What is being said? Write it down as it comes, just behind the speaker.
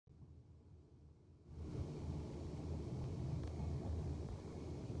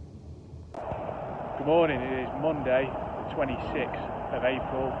Good morning, it is Monday the 26th of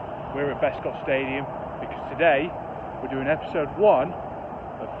April. We're at Bescot Stadium because today we're doing episode 1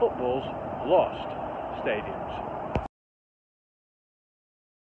 of football's Lost Stadiums.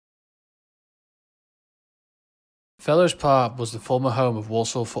 Fellows Park was the former home of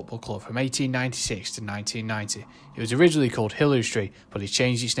Walsall Football Club from 1896 to 1990. It was originally called Hilloo Street, but it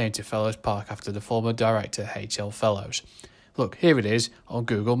changed its name to Fellows Park after the former director H.L. Fellows. Look, here it is on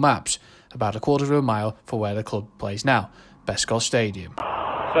Google Maps, about a quarter of a mile from where the club plays now, Bescot Stadium.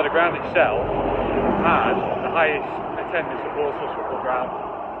 So the ground itself had the highest attendance at Walsall's football ground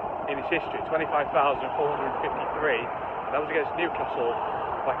in its history, 25,453, and that was against Newcastle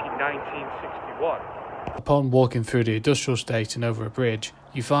back in 1961. Upon walking through the industrial estate and over a bridge,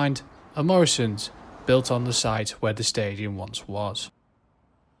 you find a Morrison's, built on the site where the stadium once was.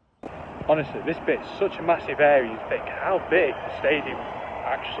 Honestly, this bit's such a massive area, you think how big the stadium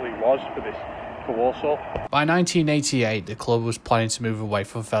actually was for Walsall. By 1988, the club was planning to move away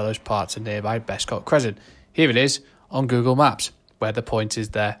from Fellows Park to nearby Bescot Crescent. Here it is on Google Maps, where the point is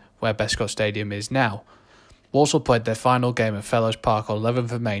there, where Bescot Stadium is now. Walsall played their final game at Fellows Park on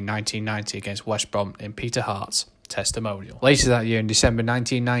 11th of May 1990 against West Brom in Peter Hart's testimonial. Later that year, in December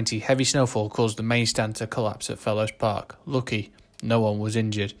 1990, heavy snowfall caused the main stand to collapse at Fellows Park. Lucky, no one was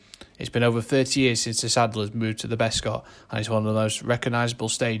injured. It's been over 30 years since the Saddlers moved to the Bescot, and it's one of the most recognisable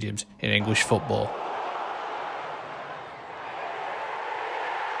stadiums in English football.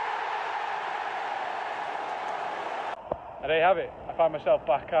 And there you have it. I find myself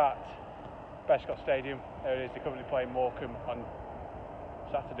back at Bescot Stadium. There it is. They're currently playing Morecambe on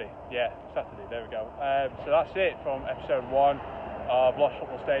Saturday. Yeah, Saturday. There we go. So that's it from episode 1 of Lost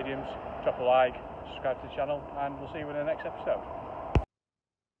Football Stadiums. Drop a like, subscribe to the channel, and we'll see you in the next episode.